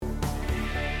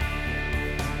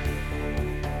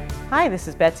Hi, this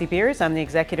is Betsy Beers. I'm the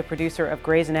executive producer of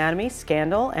Grey's Anatomy,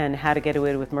 Scandal, and How to Get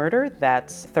Away with Murder.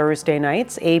 That's Thursday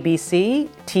nights, ABC,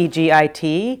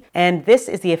 TGIT. And this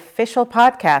is the official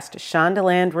podcast,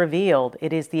 Shondaland Revealed.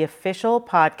 It is the official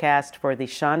podcast for the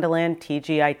Shondaland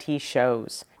TGIT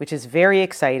shows, which is very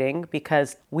exciting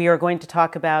because we are going to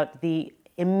talk about the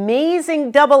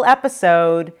amazing double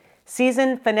episode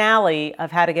season finale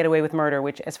of How to Get Away with Murder,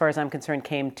 which, as far as I'm concerned,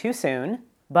 came too soon,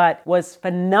 but was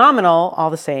phenomenal all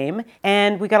the same.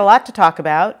 And we got a lot to talk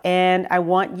about. And I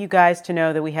want you guys to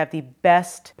know that we have the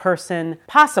best person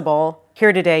possible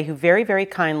here today who very, very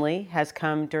kindly has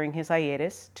come during his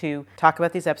hiatus to talk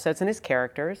about these episodes and his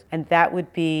characters. And that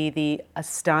would be the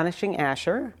astonishing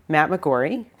Asher, Matt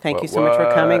McGorry. Thank you so much for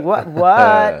coming.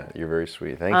 What? You're very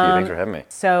sweet. Thank you. Thanks for having me.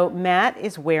 So Matt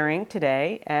is wearing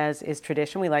today, as is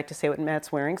tradition, we like to say what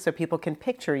Matt's wearing so people can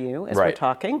picture you as we're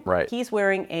talking. Right. He's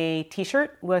wearing a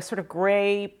t-shirt with sort of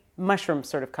gray mushroom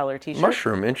sort of color t-shirt.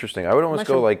 Mushroom, interesting. I would almost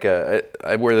go like,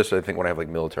 I wear this, I think, when I have like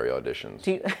military auditions.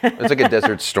 It's like a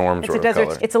Desert Storm sort of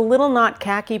color. It's a little not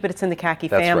khaki, but it's in the khaki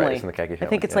family. That's right, it's in the khaki family. I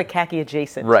think it's like khaki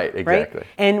adjacent. Right, exactly. Right?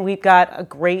 And we've got a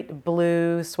great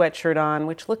blue sweatshirt on,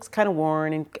 which looks kind of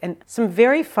worn, and some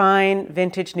very fine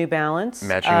vintage New Balance.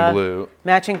 Matching blue.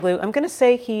 Matching blue. I'm going to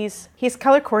say he's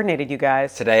color coordinated, you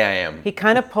guys. Today I am. He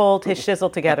kind of pulled his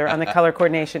shizzle together on the color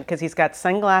coordination because he's got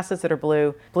sunglasses that are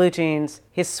blue jeans,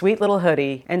 his sweet little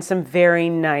hoodie, and some very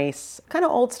nice, kind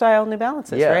of old style New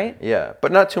Balances, right? Yeah,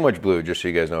 but not too much blue, just so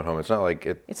you guys know at home. It's not like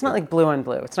It's not like blue on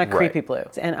blue. It's not creepy blue.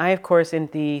 And I, of course, in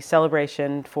the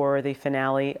celebration for the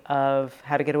finale of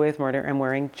How to Get Away with Murder, am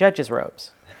wearing judge's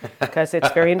robes. Because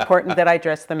it's very important that I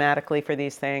dress thematically for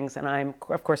these things, and I'm,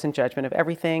 of course, in judgment of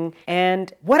everything.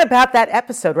 And what about that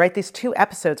episode, right? These two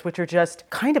episodes, which are just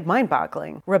kind of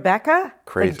mind-boggling. Rebecca?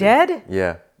 Crazy. Like dead?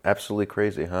 Yeah. Absolutely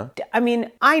crazy, huh? I mean,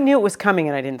 I knew it was coming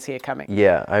and I didn't see it coming.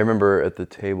 Yeah, I remember at the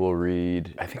table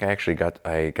read, I think I actually got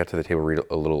to the table read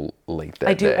a little late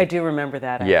that day. I do remember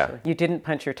that, actually. Yeah. You didn't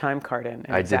punch your time card in.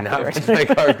 I did not punch my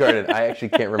card in. I actually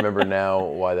can't remember now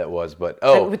why that was, but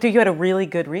You had a really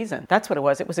good reason. That's what it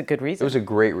was. It was a good reason. It was a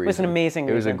great reason. It was an amazing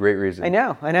reason. It was a great reason. I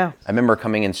know. I remember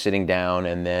coming and sitting down,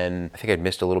 and then I think I'd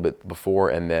missed a little bit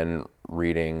before, and then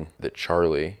reading that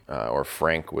Charlie, or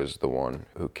Frank, was the one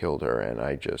who killed her, and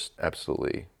I just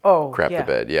absolutely crapped the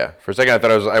bed. Yeah. For a second, I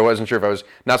thought I wasn't sure if I was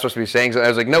not supposed to be saying something. I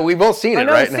was like, no, we've all seen it,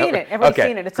 right? We've seen it. Everyone's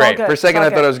seen it. It's great. all good. For a second, I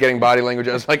thought I was getting body language.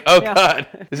 I was like, oh, God,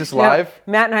 is this live?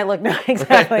 No, Matt and I look, no,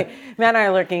 exactly. Matt and I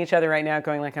are looking at each other right now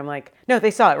going like, I'm like, no,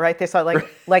 they saw it, right? They saw it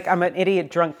like I'm an idiot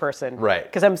drunk person. Right.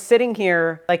 Because I'm sitting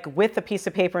here like with a piece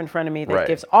of paper in front of me that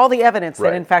gives all the evidence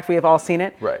that, in fact, we have all seen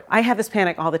it. Right. I have this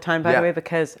panic all the time, by the way,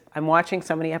 because I'm watching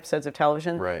so many episodes of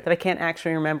television that I can't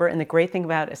actually remember. And the great thing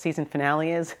about a season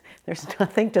finale is there's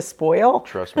nothing to spoil.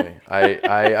 Trust me.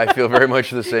 I feel very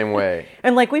much the same way.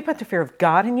 And like we put the fear of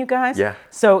God in you guys. Yeah.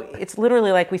 So it's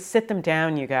literally like we sit them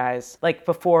down, you guys, like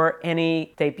before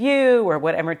any debut or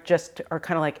whatever, just are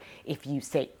kind of like, if you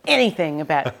say anything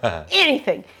about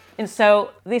anything. And so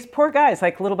these poor guys,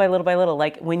 like little by little by little,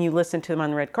 like when you listen to them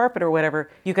on the red carpet or whatever,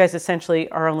 you guys essentially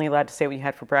are only allowed to say what you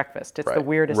had for breakfast. It's the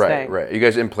weirdest thing. Right. You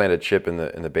guys implant a chip in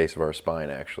the base of our spine,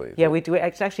 actually. Yeah, we do.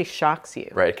 It actually shocks you.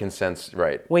 Right. It can sense.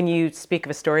 Right. When you speak of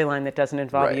a storyline that doesn't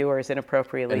involve you or is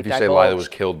inappropriately divulged. And if you divulged. say Lila was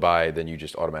killed by, then you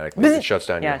just automatically it shuts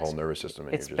down your whole nervous system.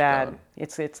 And it's you're just bad.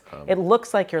 Done. It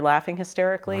looks like you're laughing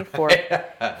hysterically for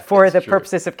the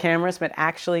purposes of cameras, but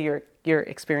actually you're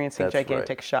experiencing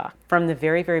gigantic shock. From the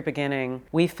very, very beginning,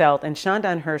 we felt, and Shonda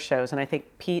on her shows, and I think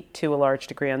Pete to a large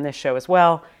degree on this show as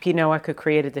well, Pete Nowak, who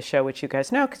created the show, which you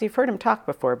guys know because you've heard him talk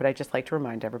before, but I just like to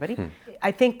remind everybody.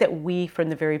 I think that we, from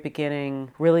the very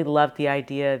beginning, really loved the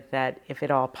idea that if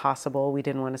at all possible, we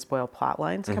didn't want to spoil plot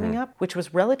lines coming up, which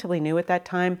was relatively new at that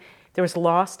time. There was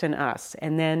Lost and Us,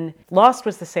 and then Lost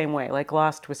was the same way. Like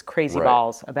Lost was crazy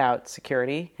balls about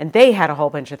security, and they had a whole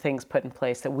bunch of things put in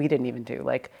place that we didn't even do.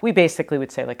 Like we basically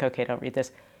would say, like, okay, don't read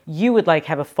this. You would like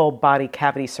have a full body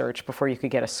cavity search before you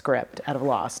could get a script out of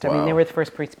Lost. I mean, they were the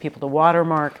first people to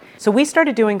watermark. So we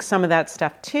started doing some of that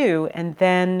stuff too, and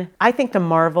then I think the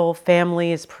Marvel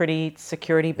family is pretty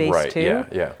security based too.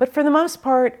 Yeah. But for the most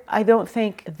part, I don't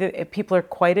think that people are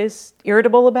quite as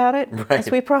irritable about it as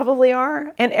we probably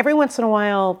are. And every once in a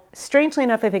while, strangely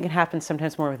enough, I think it happens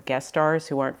sometimes more with guest stars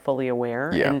who aren't fully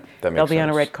aware. Yeah, and that makes they'll be sense. on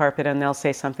a red carpet and they'll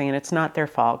say something and it's not their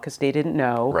fault because they didn't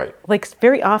know. Right. Like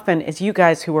very often, as you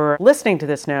guys who are listening to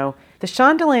this know, the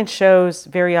Shondaland shows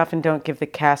very often don't give the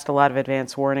cast a lot of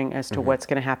advance warning as to what's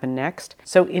going to happen next.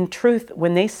 So in truth,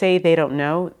 when they say they don't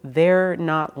know, they're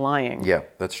not lying. Yeah,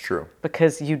 that's true.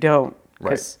 Because you don't.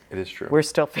 Right, it is true. We're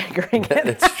still figuring it out.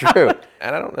 It's true.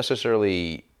 And I don't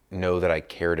necessarily know that I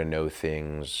care to know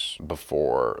things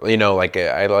before. You know, like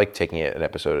I like taking it an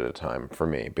episode at a time for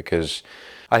me, because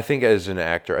I think as an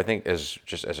actor, I think as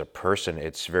a person,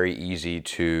 it's very easy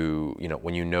to, you know,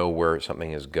 when you know where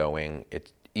something is going,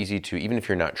 it's easy to, even if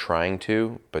you're not trying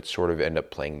to, but sort of end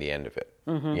up playing the end of it.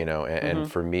 You know, and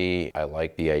for me, I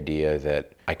like the idea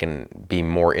that I can be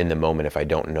more in the moment if I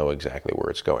don't know exactly where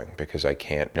it's going, because I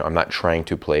can't, you know, I'm not trying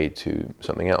to play to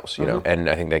something else, you know, and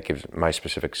I think that gives my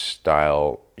specific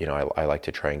style, you know, I like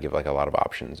to try and give like a lot of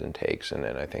options and takes, and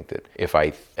I think that if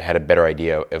I had a better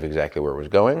idea of exactly where it was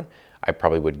going, I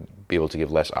probably would be able to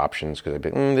give less options, because I'd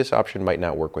be, this option might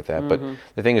not work with that. But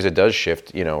the thing is, it does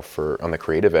shift, you know, for on the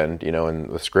creative end, you know, and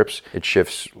with scripts, it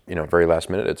shifts, you know, very last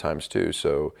minute at times too.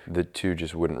 So the two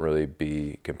just wouldn't really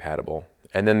be compatible.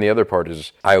 And then the other part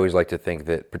is, I always like to think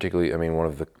that, particularly, I mean, one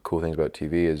of the cool things about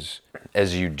TV is,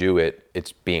 as you do it,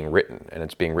 it's being written, and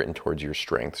it's being written towards your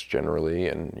strengths generally,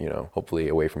 and, you know, hopefully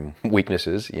away from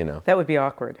weaknesses, you know. That would be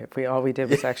awkward if all we did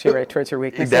was actually write towards your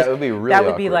weaknesses. That would be really That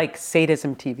would awkward. be like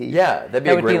sadism TV. Yeah, that'd be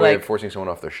a great way of forcing someone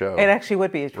off their show. It actually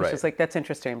would be. It's Right. just like, that's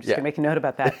interesting. I'm just going to make a note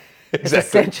about that. Exactly.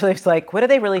 Essentially, it's like, what do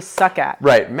they really suck at?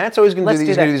 Right. Matt's always going to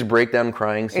do that. these breakdown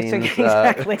crying scenes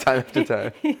Exactly. time after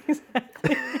time.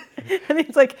 Exactly. I think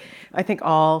it's like, I think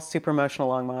all super emotional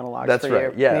long monologues. That's for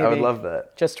right. you. Yeah, Maybe I would love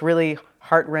that. Just really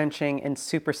heart-wrenching and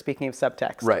super speaking of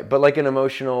subtext. Right, but like an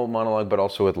emotional monologue, but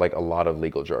also with like a lot of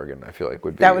legal jargon, I feel like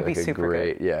would be that would like be super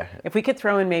great, good. Yeah. If we could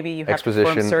throw in maybe you have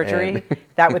Exposition to perform surgery,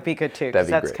 that would be good too, because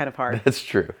that's great. kind of hard. That's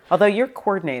true. Although you're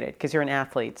coordinated because you're an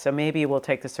athlete, so maybe we'll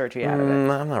take the surgery out of it.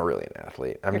 I'm not really an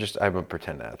athlete. I'm a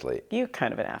pretend athlete. You're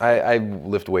kind of an athlete. I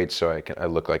lift weights so I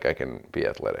look like I can be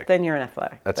athletic. Then you're an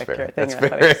athletic. That's fair. Then That's you're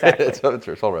fair. athletic.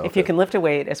 Exactly. It's all relative. If you can lift a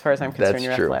weight, as far as I'm concerned, That's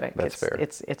you're true. athletic. That's fair.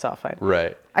 It's all fine.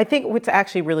 Right. I think what's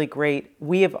actually really great,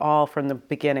 we have all from the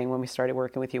beginning when we started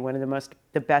working with you, one of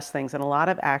the best things, and a lot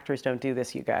of actors don't do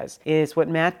this, you guys, is what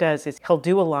Matt does is he'll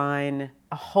do a line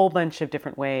a whole bunch of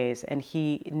different ways, and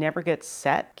he never gets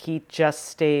set. He just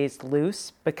stays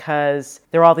loose because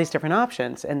there are all these different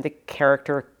options, and the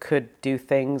character could do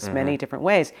things many different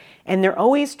ways. And they're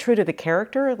always true to the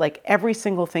character, like every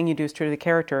single thing you do is true to the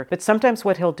character. But sometimes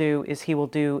what he'll do is he will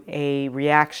do a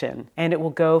reaction, and it will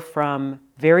go from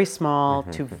very small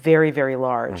to very, very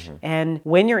large. And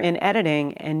when you're in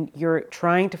editing and you're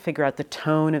trying to figure out the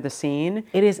tone of the scene,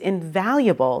 it is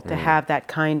invaluable to have that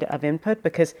kind of input,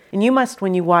 because, and you must,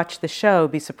 when you watch the show,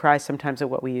 be surprised sometimes at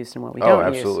what we used and what we don't use.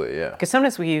 Oh, absolutely, yeah. Because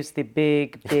sometimes we use the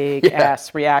big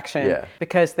ass reaction,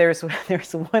 because there's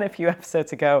one a few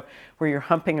episodes ago where you're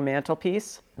humping a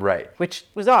mantelpiece. Right. Which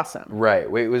was awesome. Right.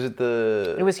 Wait, was it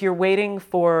the... It was you're waiting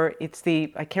for,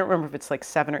 I can't remember if it's like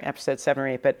episode 7 or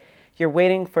 8, but you're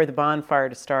waiting for the bonfire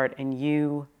to start, and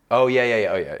you... Oh, yeah.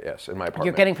 Oh, yeah, yes, in my apartment.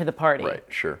 You're getting for the party. Right,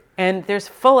 sure. And there's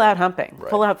full-out humping,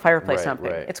 full-out fireplace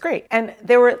humping. Right. It's great. And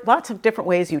there were lots of different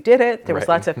ways you did it. There was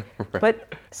lots of...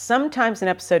 But sometimes an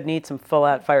episode needs some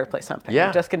full-out fireplace humping. Yeah.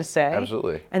 I'm just going to say.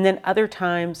 Absolutely. And then other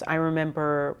times, I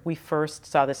remember we first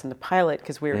saw this in the pilot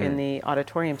because we were in the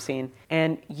auditorium scene,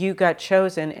 and you got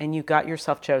chosen, and you got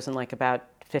yourself chosen like about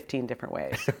 15 different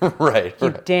ways. Right.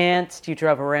 You danced, you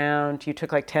drove around, you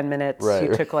took like 10 minutes,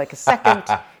 you took like a second.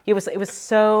 It was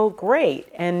so great.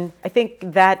 And I think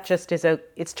that just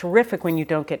it's terrific when you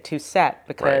don't get too set,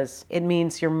 because it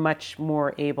means you're much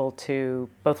more able to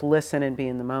both listen and be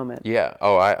in the moment. Yeah.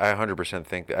 Oh, I 100%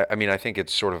 think that. I mean, I think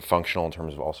it's sort of functional in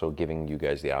terms of also giving you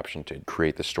guys the option to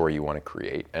create the story you want to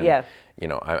create. And, you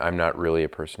know, I'm not really a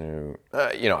person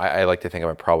who, you know, I like to think I'm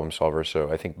a problem solver.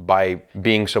 So I think by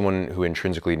being someone who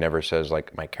intrinsically never says,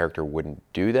 like, my character wouldn't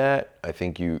do that, I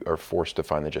think you are forced to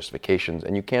find the justifications,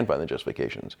 and you can find the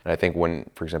justifications. And I think when,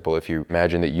 for example, if you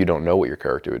imagine that you don't know what your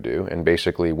character would do, and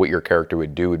basically what your character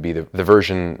would do would be the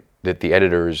version that the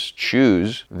editors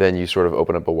choose, then you sort of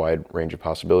open up a wide range of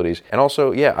possibilities. And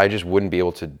also, I just wouldn't be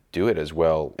able to do it as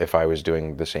well if I was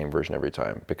doing the same version every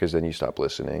time, because then you stop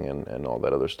listening and all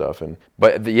that other stuff.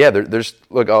 There's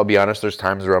look, I'll be honest, there's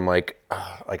times where I'm like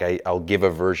I'll give a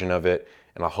version of it,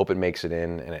 and I'll hope it makes it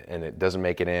in, and it doesn't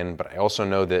make it in. But I also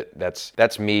know that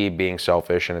that's me being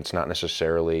selfish, and it's not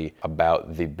necessarily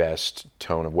about the best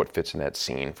tone of what fits in that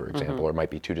scene, for example, or it might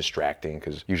be too distracting,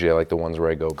 because usually I like the ones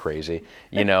where I go crazy,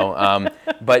 you know.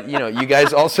 But, you know, you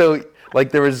guys also...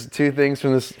 Like, there was 2 things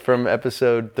from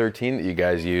episode 13 that you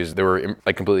guys used. There were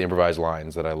like completely improvised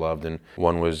lines that I loved, and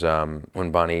one was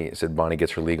when Bonnie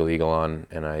gets her legal eagle on,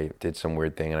 and I did some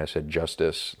weird thing and I said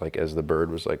justice, like as the bird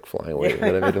was like flying away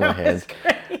that I made in my hands.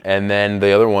 And then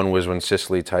the other one was when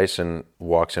Cicely Tyson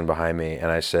walks in behind me,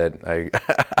 and I said,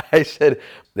 I said,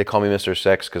 they call me Mr.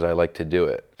 Sex because I like to do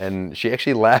it. And she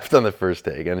actually laughed on the first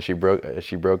take, and she broke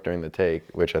during the take,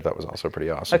 which I thought was also pretty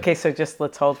awesome. Okay, so just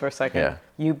let's hold for a second. Yeah.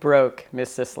 You broke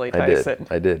Miss Cicely Tyson.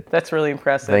 I did. That's really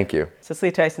impressive. Thank you.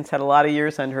 Cicely Tyson's had a lot of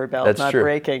years under her belt, That's not true.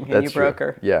 breaking, and That's you true. broke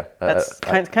her. Yeah. That's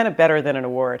kind of better than an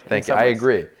award. Thank you. I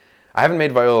agree. I haven't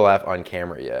made Viola laugh on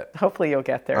camera yet. Hopefully you'll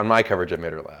get there. On my coverage, I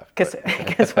made her laugh.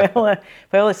 Because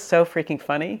Viola's so freaking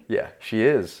funny. Yeah, she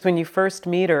is. When you first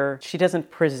meet her, she doesn't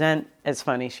present as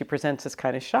funny. She presents as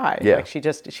kind of shy. Yeah. Like she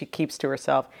keeps to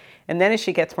herself. And then as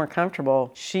she gets more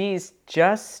comfortable, she's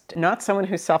just not someone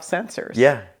who self-censors.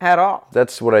 Yeah. At all.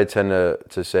 That's what I tend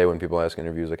to say when people ask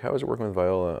interviews, like, how is it working with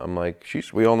Viola? I'm like,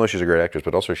 we all know she's a great actress,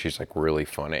 but also she's like really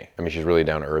funny. I mean, she's really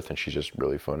down to earth and she's just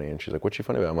really funny. And she's like, what's she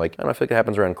funny about? I'm like, I don't know, I feel like it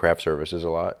happens around craft services a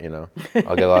lot, you know.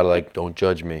 I'll get a lot of like, don't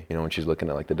judge me, you know, when she's looking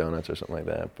at like the donuts or something like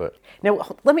that. But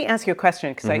now, let me ask you a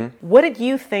question, because what did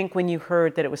you think when you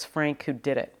heard that it was Frank who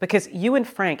did it? Because you and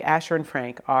Frank, Asher and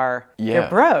Frank, they're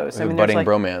bros. I mean, budding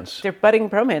bromance. They're budding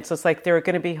bromance. It's like there are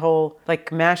going to be whole like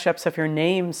mashups of your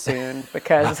names soon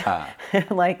because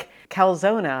like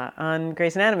Calzona on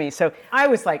Grey's Anatomy. So I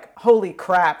was like, holy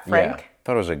crap, Frank. Yeah. I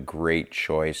thought it was a great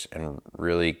choice and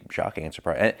really shocking and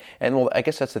surprising. And well, I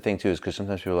guess that's the thing too, is because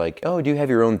sometimes people are like, oh, do you have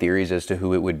your own theories as to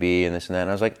who it would be and this and that? And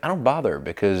I was like, I don't bother,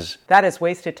 because that is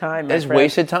wasted time. That is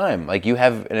wasted time. Like, you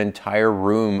have an entire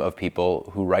room of people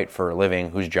who write for a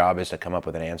living whose job is to come up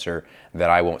with an answer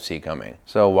that I won't see coming.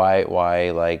 So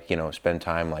why like, you know, spend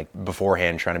time like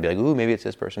beforehand trying to be like, ooh, maybe it's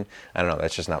this person. I don't know.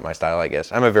 That's just not my style, I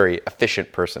guess. I'm a very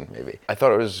efficient person, maybe. I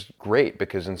thought it was great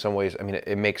because in some ways, I mean,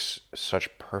 it makes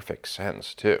such perfect sense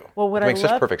too. Well, it makes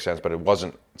such perfect sense, but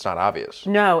it's not obvious.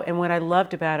 No, and what I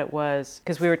loved about it was,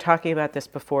 because we were talking about this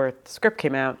before the script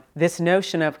came out, this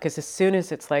notion of, because as soon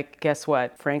as it's like, guess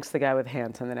what, Frank's the guy with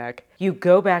hands on the neck, you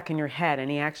go back in your head,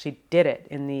 and he actually did it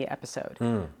in the episode,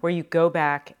 where you go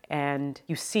back and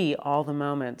you see all the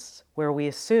moments where we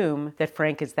assume that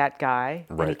Frank is that guy,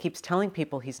 and he keeps telling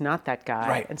people he's not that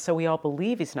guy, and so we all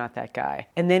believe he's not that guy,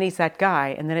 and then he's that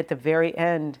guy, and then at the very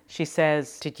end, she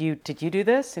says, did you do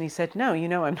this? And he said, no, you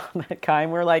know I'm not that guy,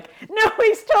 and we're like, no,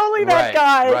 he's totally that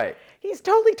guy. Right. He's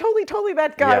totally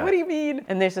that guy. Yeah. What do you mean?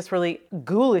 And there's this really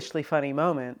ghoulishly funny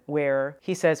moment where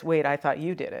he says, wait, I thought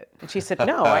you did it. And she said,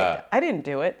 no, I didn't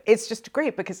do it. It's just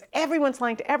great because everyone's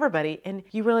lying to everybody. And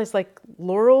you realize, like,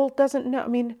 Laurel doesn't know. I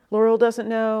mean, Laurel doesn't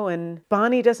know, and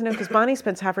Bonnie doesn't know, because Bonnie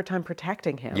spends half her time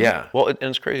protecting him. Yeah. Well, and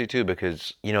it's crazy, too,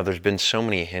 because, you know, there's been so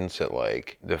many hints at,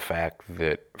 like, the fact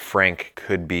that Frank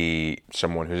could be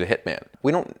someone who's a hitman.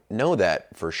 We don't know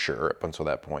that for sure up until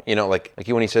that point. You know, like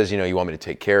when he says, you know, you want me to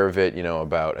take care of it, you know,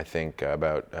 about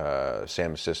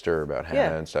Sam's sister, about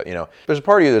Hannah and stuff, you know. There's a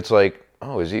part of you that's like,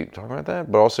 oh, is he talking about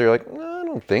that? But also you're like, no, I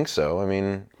don't think so. I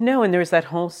mean... No, and there's that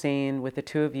whole scene with the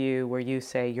two of you where you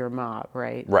say you're mob,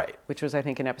 right? Right. Which was, I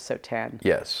think, in episode 10.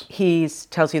 Yes. He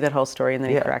tells you that whole story, and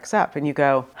then he cracks up, and you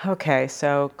go, okay,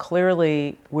 so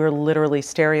clearly we're literally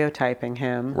stereotyping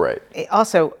him. Right.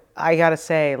 Also, I gotta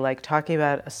say, like, talking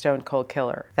about a stone cold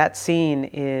killer, that scene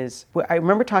is, I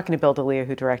remember talking to Bill D'Elia,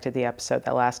 who directed the episode,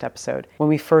 that last episode, when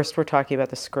we first were talking about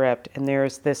the script, and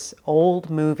there's this old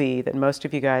movie that most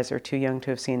of you guys are too young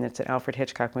to have seen, that's an Alfred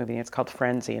Hitchcock movie, and it's called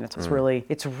Frenzy, and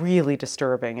it's really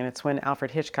disturbing, and it's when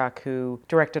Alfred Hitchcock, who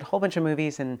directed a whole bunch of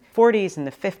movies in the 40s and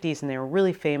the 50s, and they were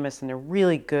really famous, and they're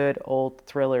really good old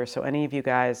thrillers, so any of you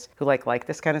guys who like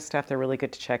this kind of stuff, they're really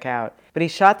good to check out. But he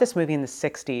shot this movie in the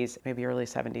 60s, maybe early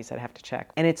 70s, I'd have to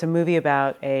check. And it's a movie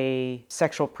about a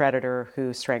sexual predator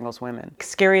who strangles women.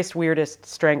 Scariest, weirdest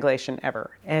strangulation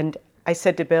ever. And I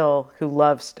said to Bill, who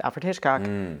loves Alfred Hitchcock,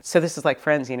 so this is like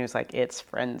Frenzy, and he was like, it's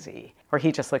Frenzy. Or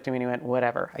he just looked at me and he went,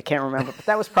 whatever. I can't remember, but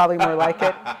that was probably more like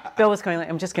it. Bill was going like,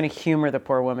 I'm just going to humor the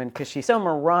poor woman because she's so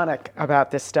moronic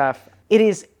about this stuff. It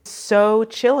is so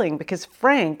chilling because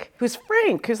Frank, who's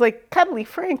like cuddly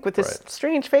Frank with this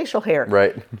strange facial hair.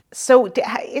 Right. So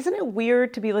isn't it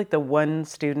weird to be like the one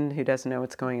student who doesn't know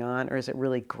what's going on, or is it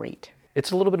really great?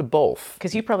 It's a little bit of both.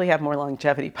 Because you probably have more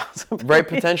longevity possibly. Right,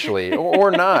 potentially. or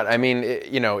not. I mean,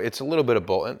 it's a little bit of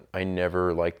both. I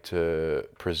never like to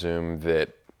presume that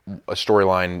a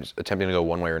storyline attempting to go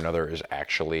one way or another is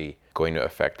actually going to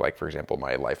affect, like, for example,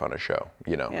 my life on a show.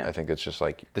 You know, I think it's just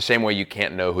like the same way you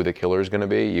can't know who the killer is going to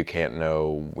be, you can't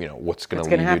know, what's going to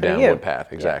lead you down what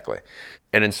path. Exactly. Yeah.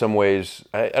 And in some ways,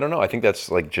 I don't know, I think that's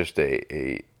like just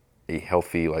a a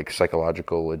healthy like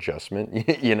psychological adjustment,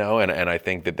 you know, and I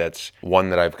think that that's one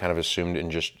that I've kind of assumed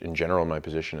in general in my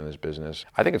position in this business.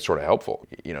 I think it's sort of helpful.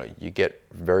 You know, you get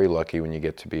very lucky when you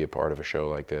get to be a part of a show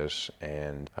like this,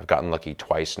 and I've gotten lucky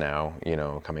twice now, you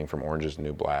know, coming from Orange is the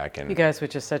New Black. And you guys were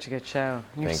just such a good show.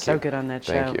 You're so good on that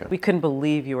show. Thank you. We couldn't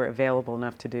believe you were available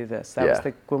enough to do this. That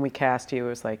was when we cast you, it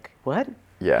was like, what?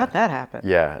 Yeah. How'd that happen?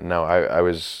 Yeah, no, I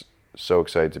was so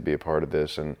excited to be a part of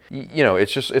this. And, you know,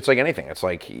 it's like anything. It's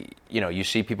like, you know, you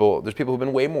see there's people who've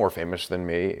been way more famous than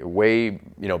me, way,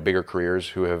 you know, bigger careers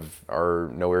who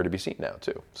are nowhere to be seen now,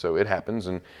 too. So it happens.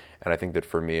 And I think that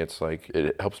for me, it's like,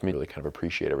 it helps me really kind of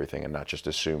appreciate everything and not just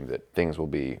assume that things will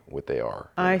be what they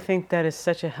are. I think that is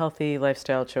such a healthy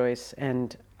lifestyle choice.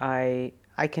 And I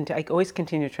always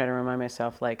continue to try to remind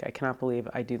myself, like, I cannot believe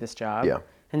I do this job. Yeah.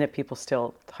 And that people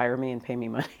still hire me and pay me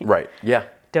money. Right, yeah.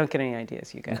 Don't get any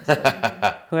ideas, you guys.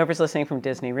 Whoever's listening from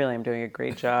Disney, really, I'm doing a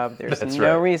great job. There's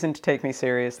no reason to take me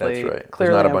seriously. That's right.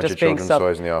 Clearly, There's not a I'm bunch just of children's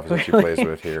toys in the office that she plays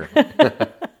with here.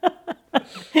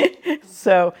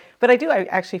 So, but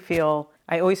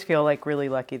I always feel like really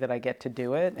lucky that I get to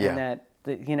do it, and that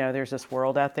you know, there's this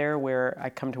world out there where I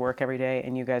come to work every day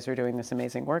and you guys are doing this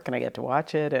amazing work and I get to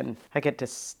watch it and I get to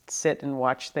sit and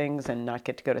watch things and not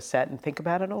get to go to set and think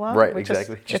about it a lot. Right,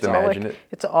 exactly. Just imagine it.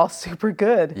 It's all super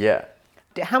good. Yeah.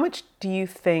 How much do you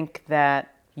think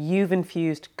that you've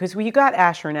infused, because you got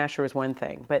Asher and Asher was one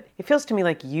thing, but it feels to me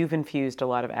like you've infused a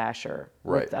lot of Asher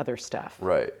with other stuff.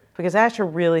 Right. Because Asher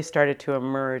really started to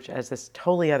emerge as this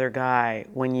totally other guy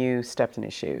when you stepped in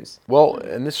his shoes. Well,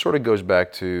 and this sort of goes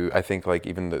back to, I think, like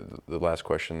even the last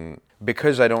question,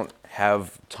 because I don't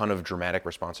have a ton of dramatic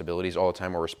responsibilities all the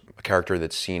time or a character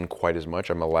that's seen quite as much,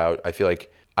 I feel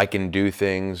like I can do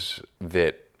things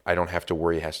that I don't have to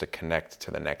worry has to connect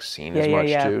to the next scene as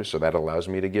much too. So that allows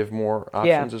me to give more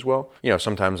options as well. You know,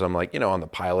 sometimes I'm like, you know, on the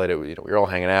pilot, we're all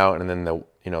hanging out, and then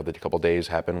the couple days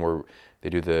happen where they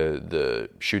do the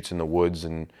shoots in the woods,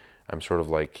 and I'm sort of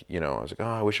like, you know, I was like, oh,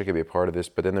 I wish I could be a part of this.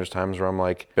 But then there's times where I'm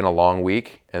like, been a long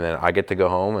week, and then I get to go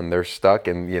home, and they're stuck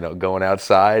and, you know, going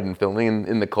outside and filming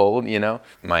in the cold, you know.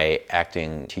 My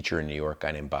acting teacher in New York, a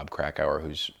guy named Bob Krakauer,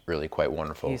 who's really quite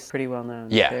wonderful. He's pretty well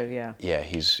known. Yeah. Yeah,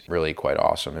 he's really quite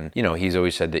awesome. And, you know, he's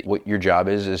always said that what your job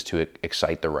is to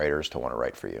excite the writers to want to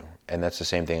write for you. And that's the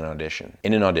same thing in audition.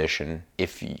 In an audition,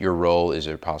 if your role is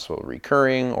a possible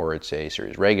recurring or it's a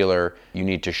series regular, you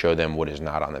need to show them what is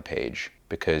not on the page,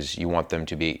 because you want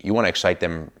to excite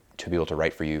them to be able to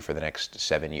write for you for the next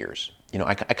 7 years. You know,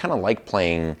 I kind of like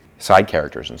playing side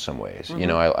characters in some ways. Mm-hmm. You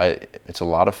know, it's a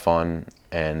lot of fun,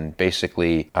 and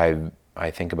basically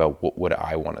I think about what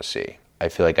I want to see. I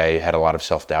feel like I had a lot of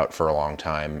self-doubt for a long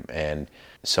time, and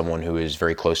someone who is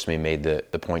very close to me made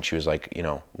the point. She was like, you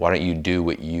know, why don't you do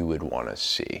what you would want to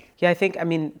see? Yeah,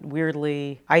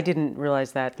 weirdly, I didn't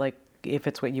realize that, like, if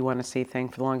it's what you want to see thing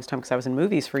for the longest time, because I was in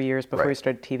movies for years before we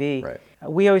started TV. Right.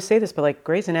 We always say this, but like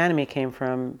Grey's Anatomy came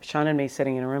from Sean and me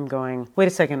sitting in a room going, wait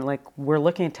a second, like we're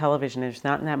looking at television, there's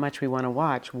not that much we want to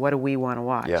watch. What do we want to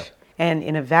watch? Yeah. And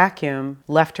in a vacuum,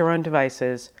 left to our own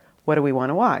devices, what do we want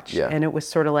to watch? Yeah. And it was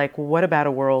sort of like, well, what about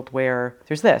a world where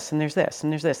there's this and there's this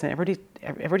and there's this, and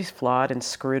everybody's flawed and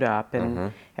screwed up,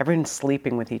 and everyone's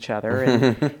sleeping with each other,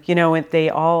 and you know, and they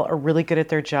all are really good at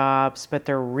their jobs, but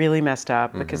they're really messed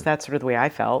up, because that's sort of the way I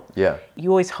felt. Yeah.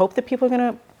 You always hope that people are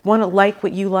going to want to like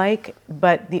what you like,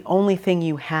 but the only thing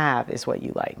you have is what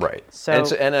you like. Right. So,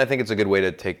 and I think it's a good way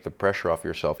to take the pressure off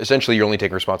yourself. Essentially, you're only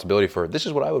taking responsibility for, this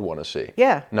is what I would want to see.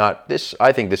 Yeah. Not this,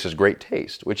 I think this is great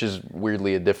taste, which is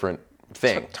weirdly a different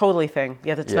thing. Totally thing.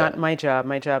 Yeah, that's not my job.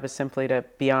 My job is simply to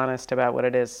be honest about what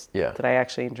it is that I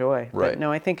actually enjoy. Right. But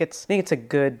no, I think it's a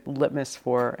good litmus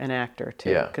for an actor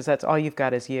too, because that's all you've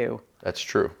got is you. That's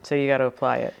true. So you got to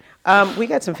apply it. We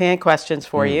got some fan questions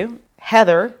for you.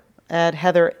 Heather at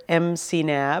Heather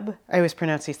MCNAB, I always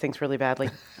pronounce these things really badly,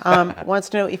 wants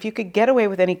to know, if you could get away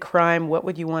with any crime, what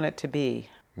would you want it to be?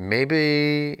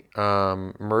 Maybe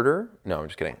murder? No, I'm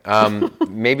just kidding.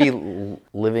 Maybe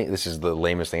living, this is the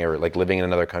lamest thing ever, like living in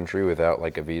another country without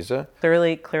like a visa.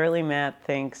 Clearly Matt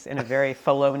thinks in a very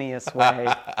felonious way.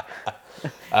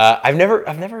 I've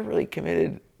never really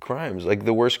committed crimes. Like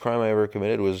the worst crime I ever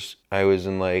committed was I was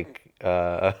in like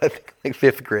I think like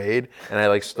 5th grade, and I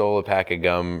like stole a pack of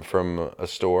gum from a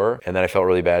store, and then I felt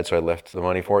really bad, so I left the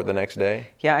money for it the next day.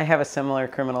 Yeah, I have a similar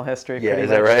criminal history. Yeah, is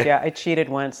that right? Yeah, I cheated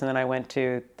once, and then I went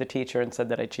to the techer and said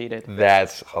that I cheated.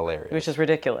 That's hilarious. Which is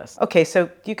ridiculous. Okay, so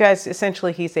you guys,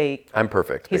 essentially, I'm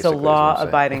perfect. He's a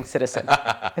law-abiding citizen.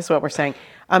 That's what we're saying.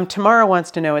 Tamara wants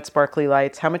to know at Sparkly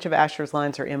Lights, how much of Asher's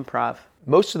lines are improv?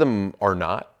 Most of them are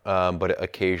not, but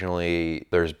occasionally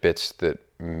there's bits that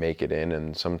make it in,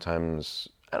 and sometimes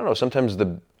I don't know, sometimes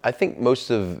I think most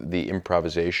of the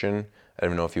improvisation, I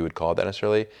don't know if you would call it that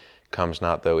necessarily, comes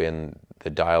not though in the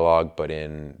dialogue, but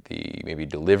in the maybe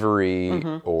delivery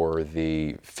or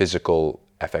the physical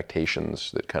affectations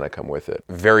that kind of come with it.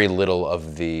 Very little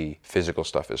of the physical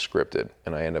stuff is scripted,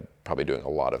 and I end up probably doing a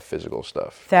lot of physical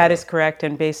stuff. That is correct,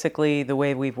 and basically the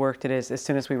way we've worked it is as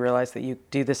soon as we realize that you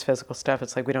do this physical stuff,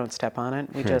 it's like we don't step on it.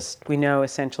 We know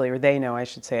essentially, or they know, I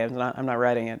should say, I'm not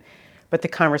writing it, but the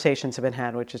conversations have been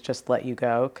had, which is just let you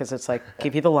go, because it's like,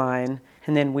 give you the line,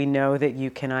 and then we know that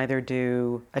you can either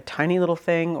do a tiny little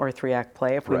thing or a 3-act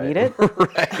play if we need it.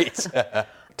 Right.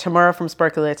 Tamara from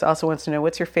Sparkly Lights also wants to know,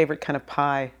 what's your favorite kind of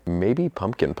pie? Maybe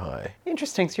pumpkin pie.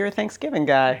 Interesting. So you're a Thanksgiving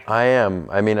guy. I am.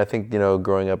 I mean, I think,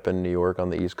 growing up in New York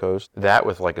on the East Coast, that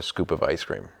with like a scoop of ice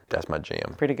cream, that's my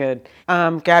jam. Pretty good.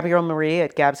 Gabrielle Marie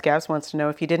at Gabs wants to know,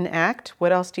 if you didn't act,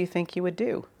 what else do you think you would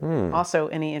do? Also,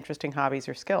 any interesting hobbies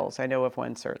or skills? I know of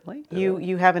one, certainly.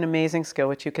 You have an amazing skill,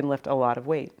 which you can lift a lot of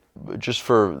weight. Just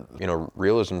for,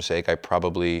 realism's sake, I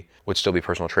probably would still be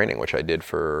personal training, which I did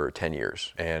for 10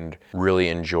 years and really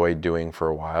enjoyed doing for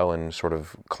a while and sort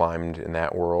of climbed in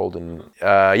that world. And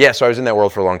so I was in that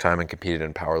world for a long time and competed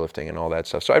in powerlifting and all that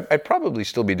stuff. So I'd probably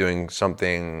still be doing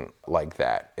something like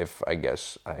that if I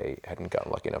guess I hadn't gotten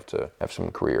lucky enough to have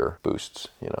some career boosts,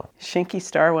 Shinky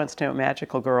Star wants to know,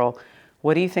 Magical Girl,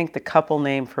 what do you think the couple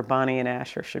name for Bonnie and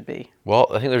Asher should be? Well,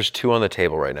 I think there's two on the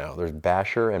table right now. There's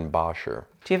Basher and Bosher.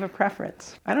 Do you have a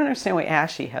preference? I don't understand why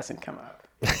Ashy hasn't come up.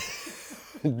 I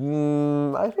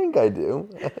think I do.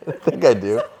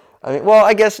 I mean, well,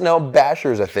 I guess no,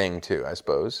 Basher's a thing too, I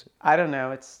suppose. I don't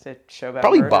know. It's a show about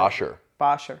probably murder. Bosher.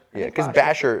 Bosher. Yeah, because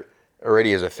Basher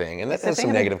already is a thing, and that has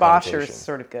some negative connotation. Bosher's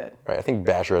sort of good. Right, I think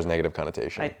Basher has negative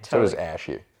connotation. So does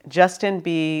Ashy. Justin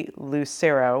B.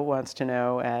 Lucero wants to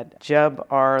know at Jub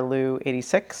R. Lou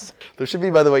 86. There should be,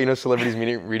 by the way, celebrities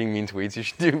reading mean tweets. You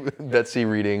should do Betsy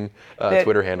reading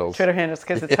Twitter handles. Twitter handles,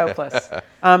 because it's hopeless.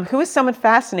 Who is someone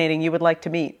fascinating you would like to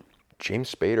meet?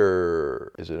 James Spader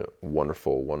is a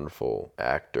wonderful, wonderful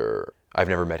actor. I've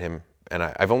never met him. And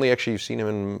I've only actually seen him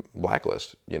in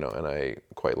Blacklist, and I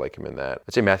quite like him in that.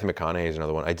 I'd say Matthew McConaughey is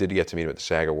another one. I did get to meet him at the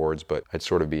SAG Awards, but I'd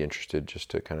sort of be interested just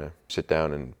to kind of sit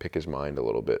down and pick his mind a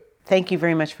little bit. Thank you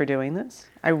very much for doing this.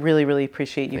 I really, really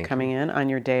appreciate you coming in on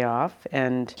your day off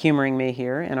and humoring me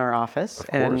here in our office. Of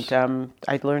course. And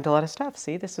I learned a lot of stuff.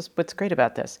 See, this is what's great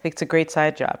about this. It's a great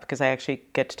side job because I actually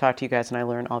get to talk to you guys and I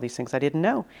learn all these things I didn't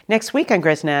know. Next week on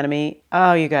Grey's Anatomy,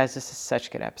 oh, you guys, this is such a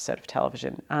good episode of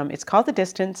television. It's called The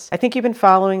Distance. I think you've been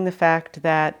following the fact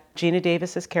that Gina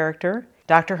Davis's character,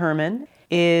 Dr. Herman,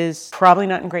 is probably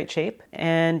not in great shape.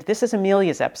 And this is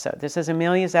Amelia's episode. This is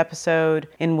Amelia's episode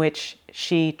in which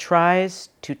she tries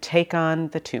to take on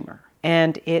the tumor.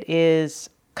 And it is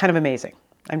kind of amazing.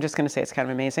 I'm just going to say it's kind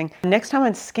of amazing. Next time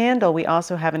on Scandal, we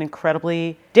also have an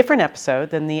incredibly different episode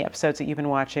than the episodes that you've been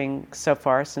watching so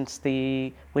far since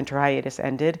the winter hiatus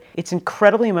ended. It's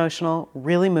incredibly emotional,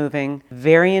 really moving,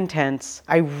 very intense.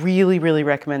 I really, really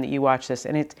recommend that you watch this.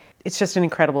 And it's just an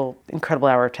incredible, incredible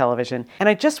hour of television. And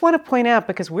I just want to point out,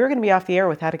 because we're going to be off the air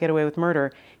with How to Get Away with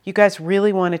Murder, you guys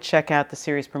really want to check out the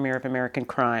series premiere of American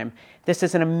Crime. This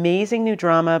is an amazing new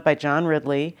drama by John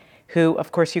Ridley, who,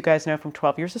 of course, you guys know from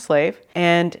 12 Years a Slave,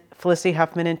 and Felicity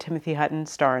Huffman and Timothy Hutton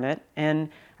star in it, and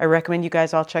I recommend you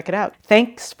guys all check it out.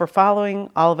 Thanks for following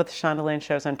all of the Shondaland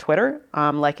shows on Twitter,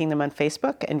 liking them on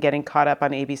Facebook, and getting caught up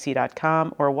on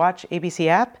abc.com, or watch ABC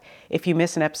app if you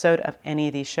miss an episode of any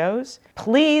of these shows.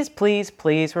 Please, please,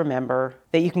 please remember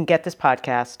that you can get this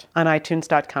podcast on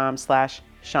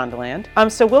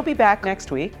itunes.com/Shondaland. So we'll be back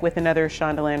next week with another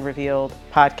Shondaland Revealed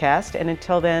podcast. And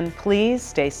until then, please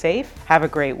stay safe. Have a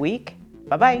great week.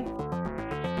 Bye-bye.